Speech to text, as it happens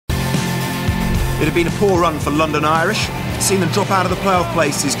It had been a poor run for London Irish. Seen them drop out of the playoff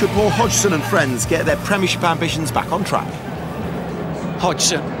places. Could Paul Hodgson and friends get their Premiership ambitions back on track?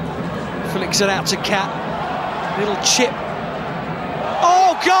 Hodgson flicks it out to Cat. Little chip.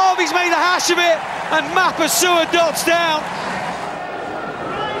 Oh, Garvey's made a hash of it, and Mapasua dots down.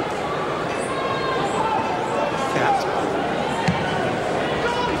 Cat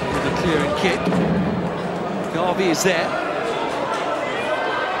with a clearing kick. Garvey is there.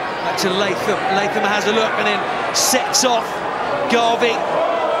 Back to Latham. Latham has a look and then sets off Garvey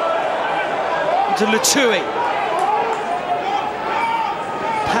to Latui.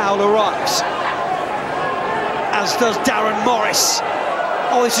 Powell arrives, as does Darren Morris.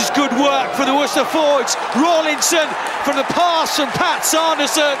 Oh, this is good work for the Worcester forwards. Rawlinson from the pass from Pat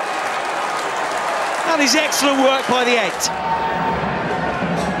Sanderson. That is excellent work by the 8.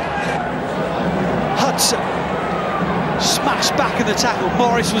 Hudson smashed back in the tackle.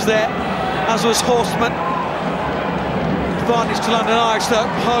 Morris was there, as was Horstman. Advantage to London Irish though.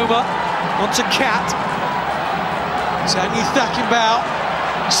 Homer onto Cat. Tanguy Thakinbau,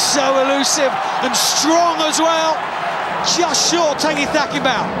 so elusive and strong as well. Just short, Tanguy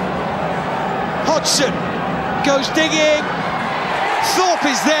Thakinbau. Hodgson goes digging. Thorpe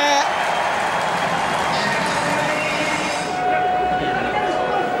is there.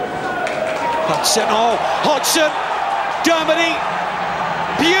 Hodgson, oh, Hodgson. Dermody,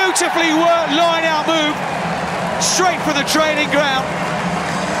 beautifully worked line-out move, straight for the training ground.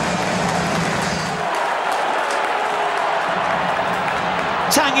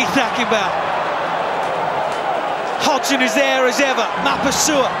 Tanguy Thakinbau. Hodgson is there as ever.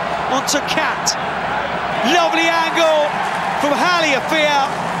 Mapasua onto Cat. Lovely angle from Haliafia.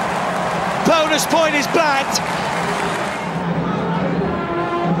 Bonus point is bagged.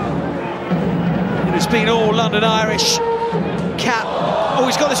 It's been all London Irish. Cat, oh,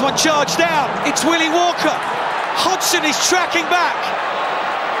 he's got this one charged down. It's Willie Walker. Hodgson is tracking back.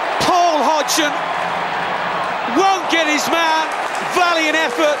 Paul Hodgson won't get his man. Valiant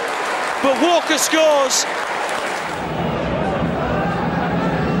effort, but Walker scores.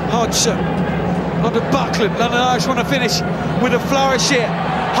 Hodgson onto Buckland. London Irish want to finish with a flourish here.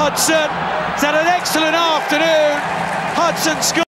 Hodgson has had an excellent afternoon. Hodgson scores.